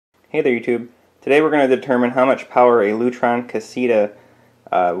Hey there YouTube. Today we're going to determine how much power a Lutron Caseta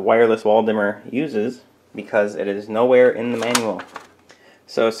wireless wall dimmer uses because it is nowhere in the manual.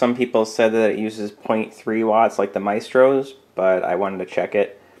 So some people said that it uses 0.3 watts like the Maestros, but I wanted to check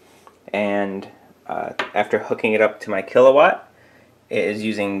it, and after hooking it up to my kilowatt, it is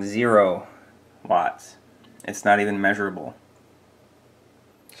using 0 watts. It's not even measurable.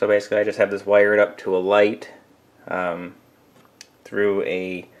 So basically I just have this wired up to a light through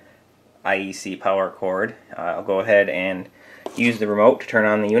a IEC power cord. I'll go ahead and use the remote to turn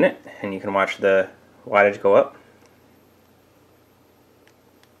on the unit, and you can watch the wattage go up.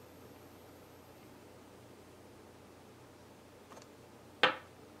 So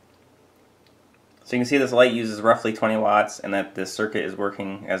you can see this light uses roughly 20 watts and that this circuit is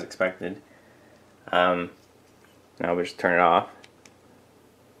working as expected. Now we'll just turn it off.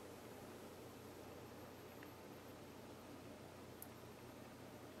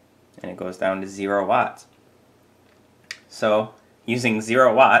 And it goes down to 0 watts. So using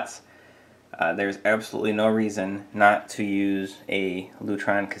 0 watts, there's absolutely no reason not to use a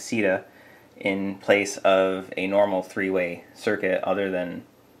Lutron Caseta in place of a normal 3-way circuit, other than,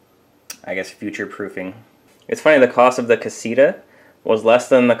 I guess, future proofing. It's funny, the cost of the Caseta was less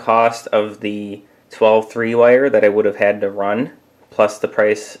than the cost of the 12 3-wire that I would have had to run, plus the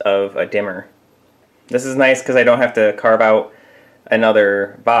price of a dimmer. This is nice because I don't have to carve out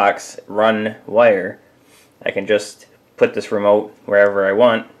another box, run wire. I can just put this remote wherever I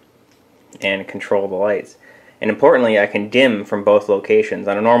want and control the lights. And importantly, I can dim from both locations.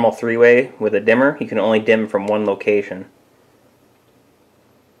 On a normal 3-way with a dimmer, you can only dim from one location.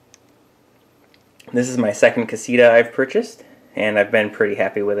 This is my second Caseta I've purchased, and I've been pretty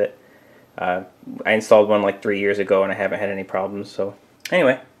happy with it. I installed one like 3 years ago and I haven't had any problems. So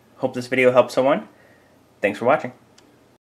anyway, hope this video helped someone. Thanks for watching.